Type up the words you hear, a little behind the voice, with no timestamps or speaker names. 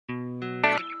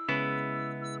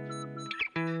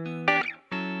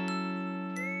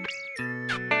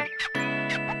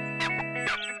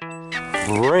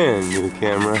brand new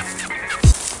camera.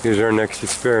 Here's our next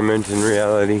experiment in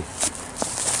reality.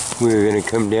 We're gonna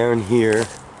come down here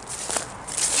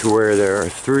to where there are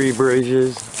 3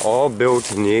 bridges, all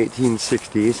built in the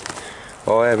 1860s,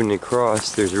 all having to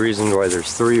cross. There's a reason why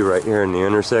there's 3 right here in the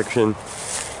intersection,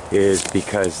 is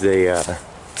because there's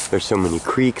so many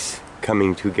creeks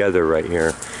coming together right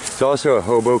here. It's also a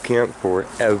hobo camp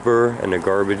forever and a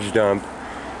garbage dump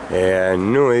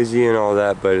and noisy and all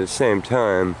that, but at the same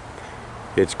time,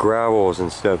 its gravels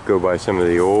and stuff go by some of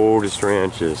the oldest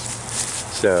ranches.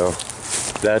 So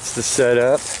that's the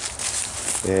setup,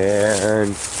 and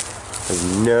I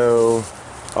have no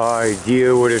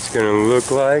idea what it's gonna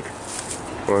look like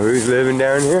or who's living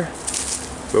down here,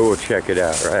 but we'll check it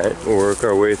out, right? We'll work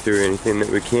our way through anything that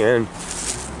we can,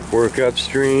 work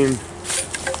upstream,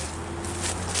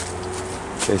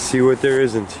 and see what there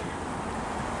isn't.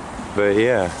 But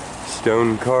yeah,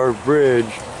 stone carved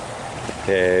bridge.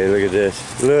 Hey, look at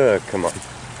this. Look, come on.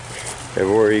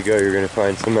 Everywhere you go, you're gonna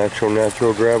find some actual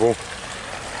natural gravel.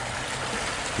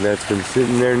 And that's been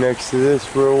sitting there next to this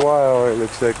for a while. It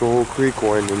looks like a whole creek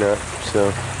winding up.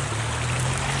 So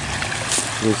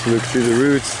let's look through the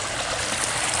roots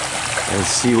and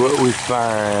see what we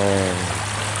find.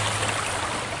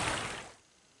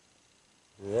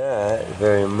 That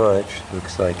very much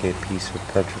looks like a piece of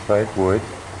petrified wood.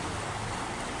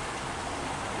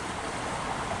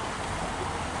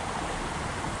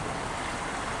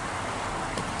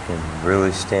 And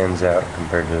really stands out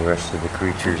compared to the rest of the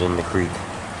creatures in the creek.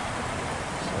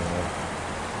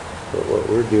 But what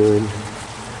we're doing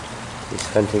is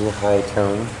hunting a high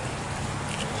tone.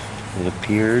 It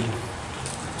appeared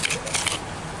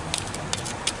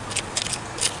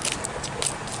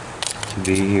to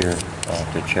be here. I'll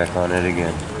have to check on it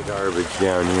again. The garbage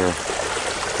down here.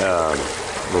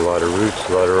 A lot of roots,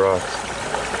 a lot of rocks.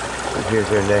 And here's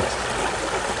our next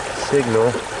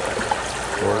signal.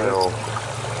 Wow.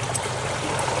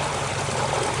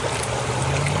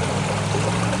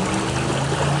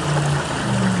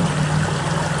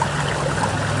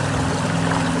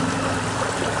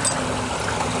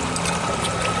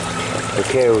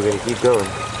 Okay, we're gonna keep going.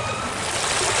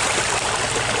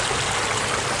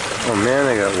 Oh man,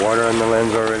 I got water on the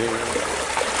lens already.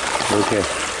 Okay,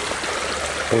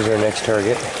 here's our next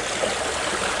target.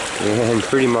 And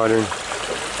pretty modern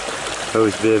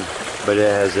hose bib, but it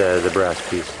has the brass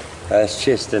piece. That's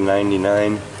just a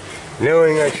 99.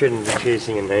 Knowing I shouldn't be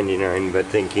chasing a 99, but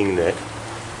thinking that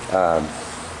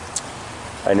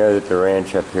I know that the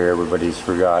ranch up here everybody's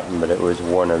forgotten, but it was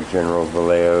one of General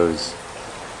Vallejo's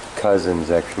cousins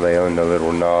actually owned a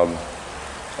little knob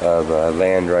of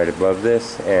land right above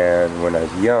this, and when I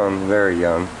was young, very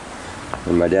young,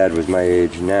 when my dad was my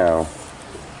age now,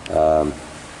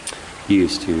 he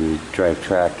used to drive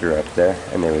tractor up there,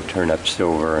 and they would turn up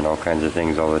silver and all kinds of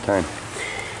things all the time.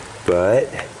 But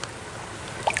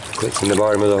it's in the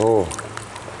bottom of the hole.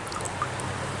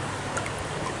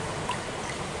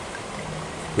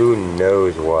 Who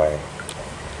knows why?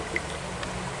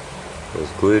 It was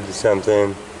glued to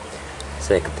something. It's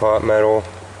like a pot metal.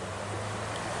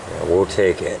 Yeah, we'll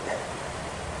take it.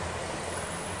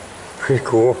 Pretty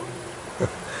cool.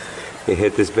 It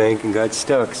hit this bank and got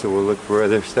stuck, so we'll look for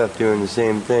other stuff doing the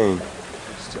same thing.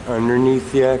 Just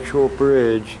underneath the actual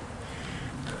bridge.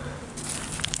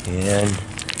 And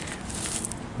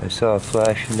I saw a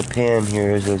flash in the pan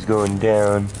here as I was going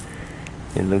down.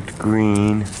 It looked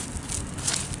green.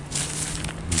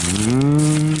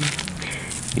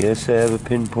 Yes, I have a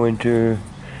pinpointer.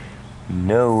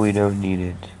 No, we don't need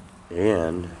it.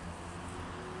 And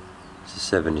it's a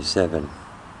 77.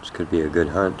 This could be a good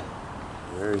hunt.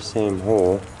 Very same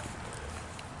hole,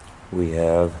 we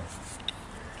have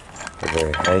a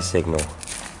very high signal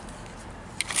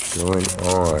going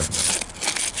on.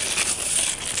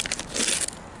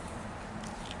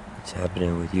 What's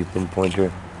happening with you,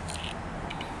 pinpointer?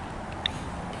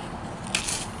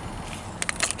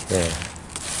 Okay.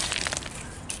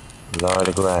 A lot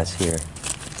of glass here.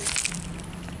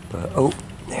 But, oh,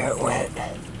 there it went.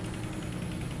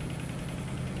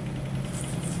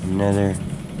 Another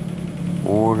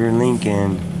Order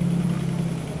Lincoln.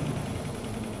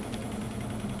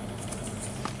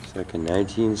 It's like a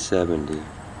 1970. And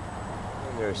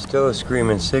there's still a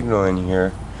screaming signal in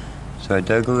here. So I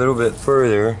dug a little bit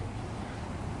further.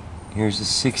 Here's a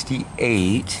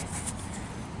 68. So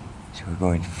we're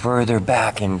going further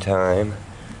back in time.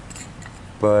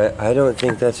 But I don't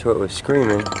think that's what was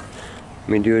screaming. Let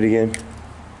me do it again.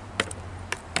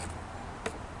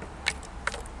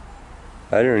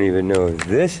 I don't even know if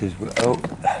this is, oh,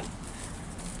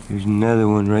 there's another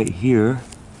one right here.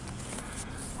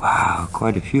 Wow,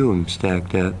 quite a few of them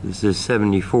stacked up. This is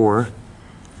 74.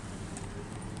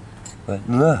 But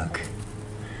look,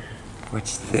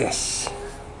 what's this?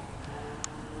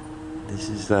 This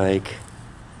is like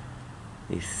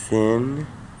a thin,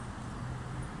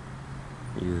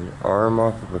 an arm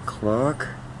off of a clock.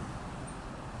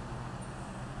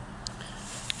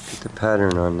 Get the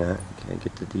pattern on that. Can I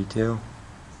get the detail?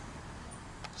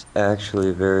 It's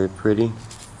actually very pretty.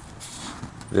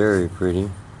 Very pretty.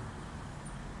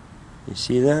 You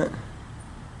see that?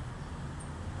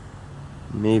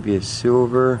 Maybe a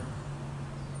silver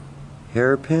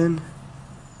hairpin.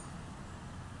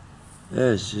 That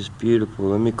is just beautiful.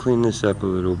 Let me clean this up a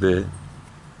little bit.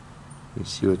 You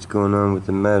see what's going on with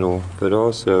the metal, but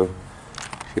also,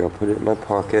 see, I'll put it in my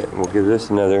pocket and we'll give this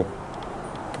another.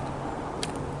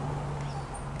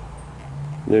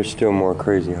 There's still more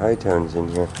crazy high tones in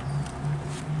here.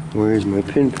 Where's my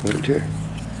pinpointer?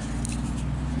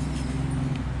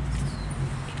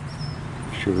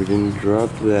 Make sure we didn't drop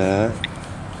that.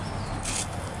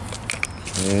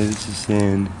 Okay, this is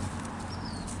in.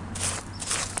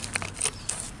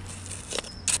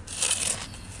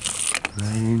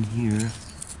 Right in here.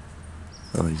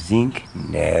 Oh, zinc?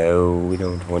 No, we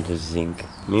don't want the zinc.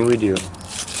 I mean, we do.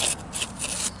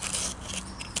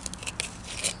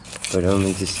 But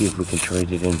only to see if we can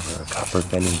trade it in for a copper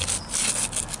penny.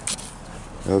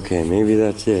 Okay, maybe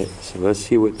that's it. So let's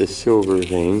see what the silver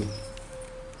thing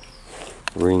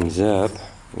rings up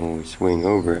when we swing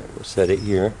over it. We'll set it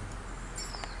here.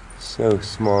 So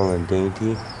small and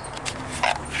dainty.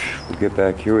 We'll get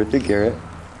back here with the Garrett.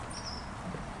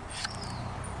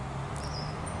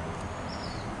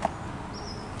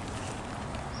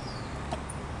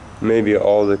 Maybe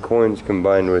all the coins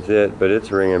combined with it, but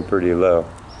it's ringing pretty low.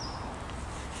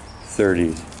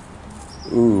 30s.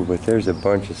 Ooh, but there's a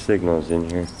bunch of signals in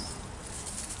here.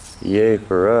 Yay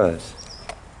for us.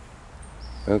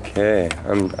 Okay,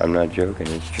 I'm not joking,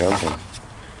 it's jumping.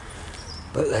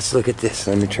 But let's look at this.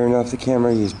 Let me turn off the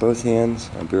camera, use both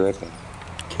hands. I'll be right back.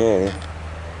 Okay,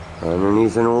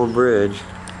 underneath an old bridge.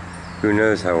 Who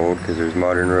knows how old, because there's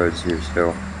modern roads here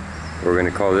still. We're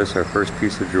gonna call this our first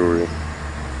piece of jewelry.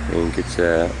 I think it's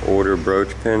an older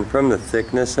brooch pin. From the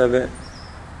thickness of it,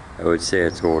 I would say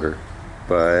it's older,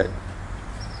 but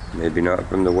maybe not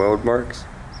from the weld marks.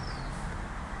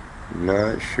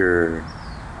 Not sure.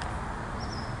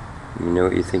 You know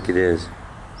what you think it is.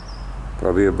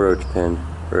 Probably a brooch pin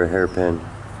or a hairpin,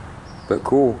 but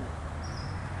cool.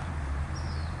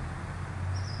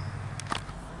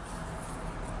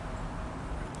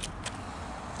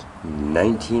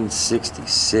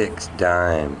 $1966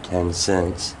 dime, 10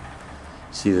 cents.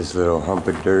 See, this little hump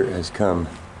of dirt has come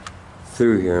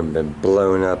through here and been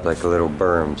blown up like a little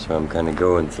berm, so I'm kind of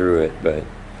going through it, but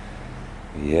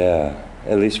yeah,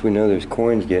 at least we know there's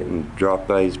coins getting dropped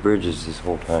by these bridges this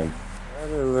whole time.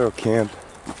 Another little camp,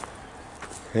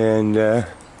 and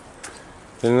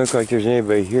doesn't look like there's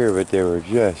anybody here, but they were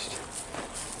just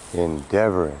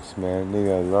endeavorous, man. They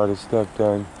got a lot of stuff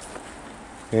done,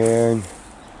 and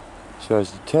so I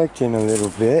was detecting a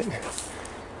little bit,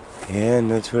 and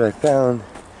that's what I found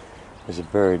was a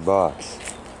buried box.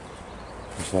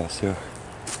 There's also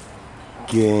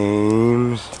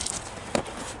games,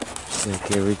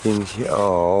 like everything's here.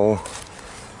 Oh,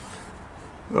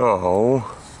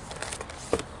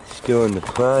 still in the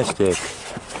plastic.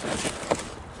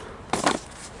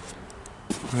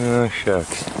 Oh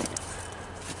shucks.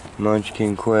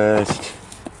 Munchkin Quest.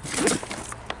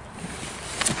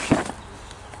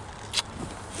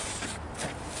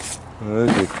 Well,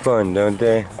 those look fun, don't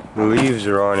they? The leaves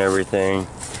are on everything.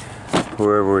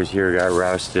 Whoever was here got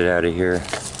rousted out of here.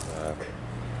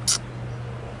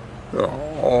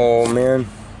 Oh man.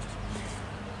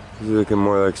 This is looking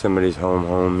more like somebody's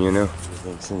home, you know?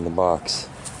 Everything's in the box.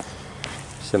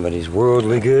 Somebody's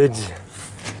worldly goods.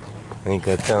 I think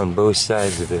I found both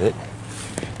sides of it.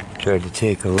 Tried to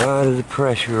take a lot of the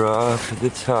pressure off at the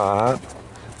top.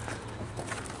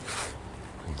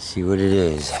 Let's see what it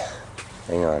is.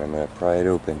 Hang on, I'm gonna pry it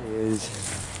open. It is,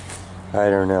 I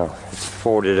don't know. It's a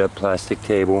folded up plastic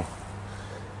table.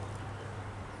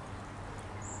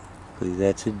 I believe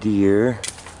that's a deer.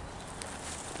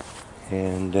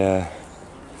 And I'm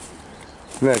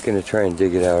not gonna try and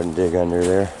dig it out and dig under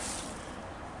there.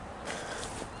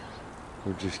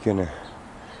 We're just gonna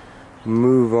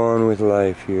move on with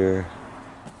life here.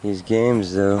 These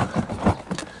games though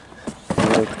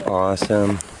look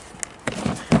awesome.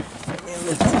 Let me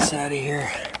lift this out of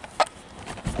here.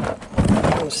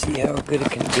 We'll see how good a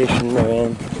condition they're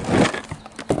in.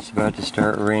 It's about to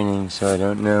start raining, so I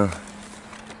don't know.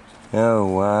 Oh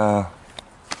wow.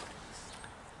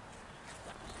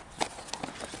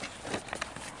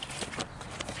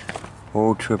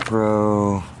 Ultra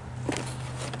Pro.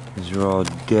 These are all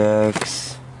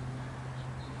decks,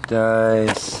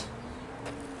 dice,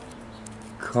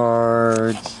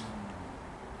 cards.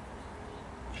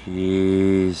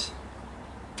 Jeez.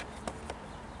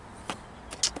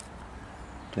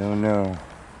 Don't know.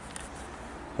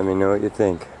 Let me know what you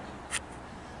think.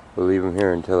 We'll leave them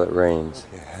here until it rains.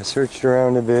 Okay, I searched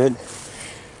around a bit.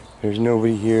 There's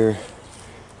nobody here.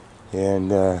 And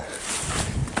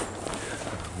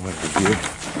what did I do?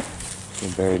 I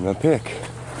buried my pick.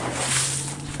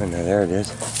 Oh no, there it is.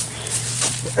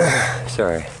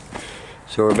 Sorry.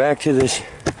 So we're back to this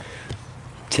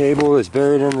table that's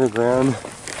buried under the ground.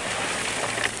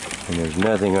 And there's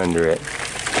nothing under it.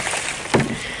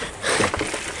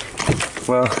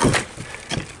 Well,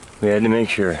 we had to make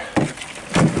sure.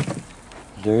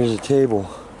 There is a table.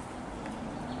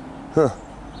 Huh.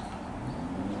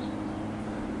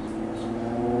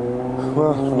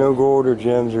 Well, no gold or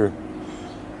gems or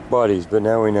bodies, but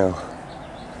now we know.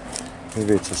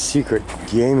 Maybe it's a secret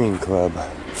gaming club.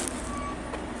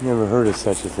 Never heard of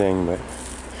such a thing, but...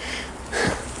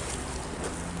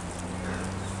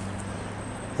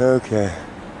 Okay.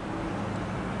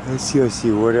 Let's go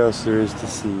see what else there is to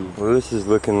see. Well, this is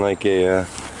looking like a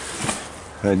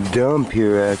dump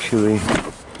here, actually.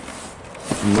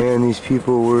 Man, these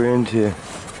people were into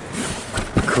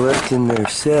collecting their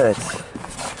sets.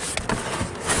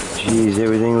 Jeez,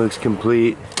 everything looks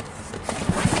complete.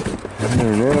 I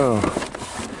don't know.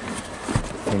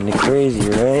 Kinda crazy,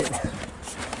 right?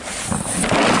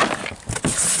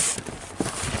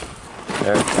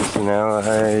 Cactus and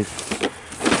aldehyde.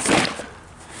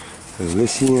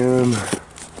 Lithium.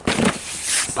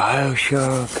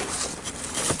 Bioshock.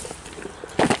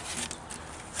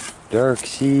 Dark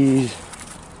seas.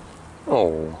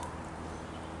 Oh.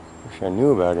 Wish I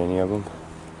knew about any of them.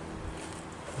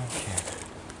 Okay.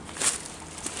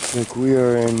 Looks like we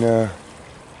are in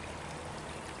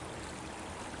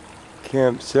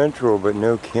Camp Central, but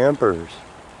no campers.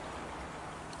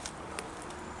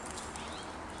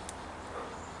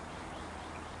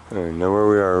 I don't know where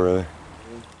we are, really.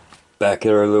 Back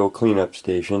at our little cleanup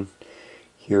station.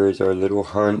 Here is our little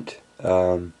hunt.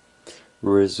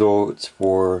 Results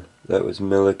for, that was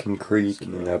Milliken Creek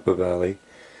in the Napa Valley.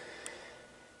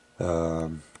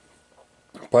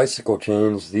 Bicycle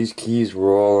chains. These keys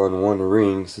were all on one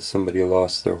ring, so somebody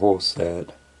lost their whole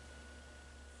set.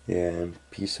 And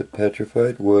piece of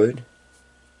petrified wood.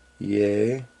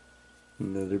 Yay.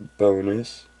 Another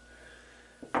bonus.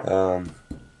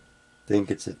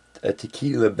 Think it's a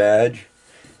tequila badge.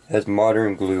 It has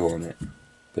modern glue on it,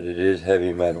 but it is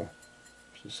heavy metal.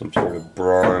 So some sort of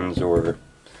bronze or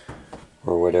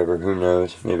whatever, who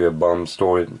knows. Maybe a bum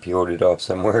stole it and peeled it off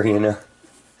somewhere, you know.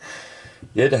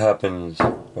 It happens.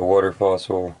 A water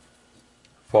fossil.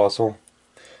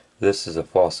 This is a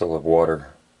fossil of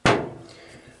water.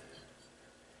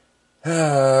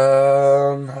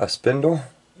 A spindle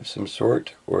of some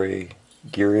sort, or a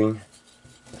gearing,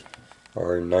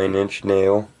 or a 9-inch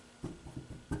nail.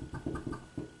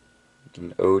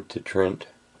 An ode to Trent.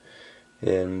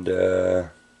 And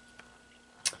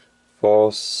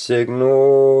false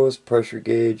signals, pressure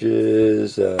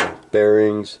gauges,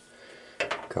 bearings,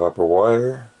 copper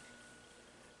wire.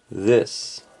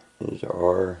 This is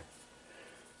our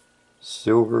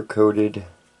silver coated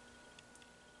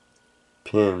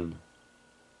pin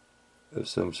of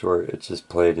some sort. It's just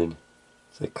plated.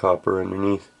 It's like copper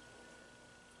underneath.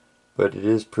 But it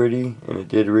is pretty, and it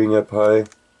did ring up high.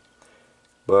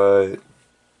 But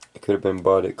it could have been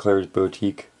bought at Claire's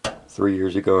Boutique 3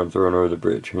 years ago and thrown over the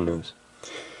bridge. Who knows?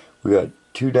 We got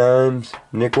 2 dimes,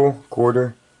 nickel,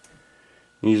 quarter.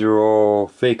 These are all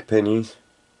fake pennies,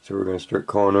 so we're going to start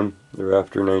calling them. They're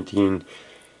after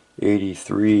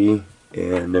 1983,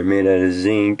 and they're made out of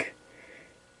zinc,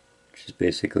 which is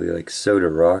basically like soda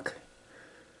rock.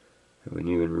 I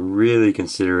wouldn't even really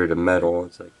consider it a metal.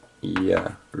 It's like,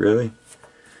 yeah, really?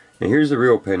 And here's the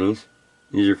real pennies.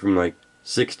 These are from like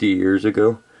 60 years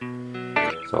ago.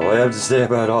 That's all I have to say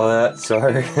about all that.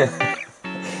 Sorry.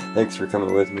 Thanks for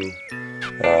coming with me.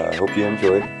 I hope you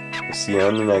enjoyed. We'll see you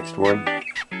on the next one.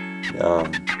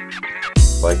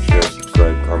 Like, share,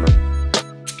 subscribe, comment.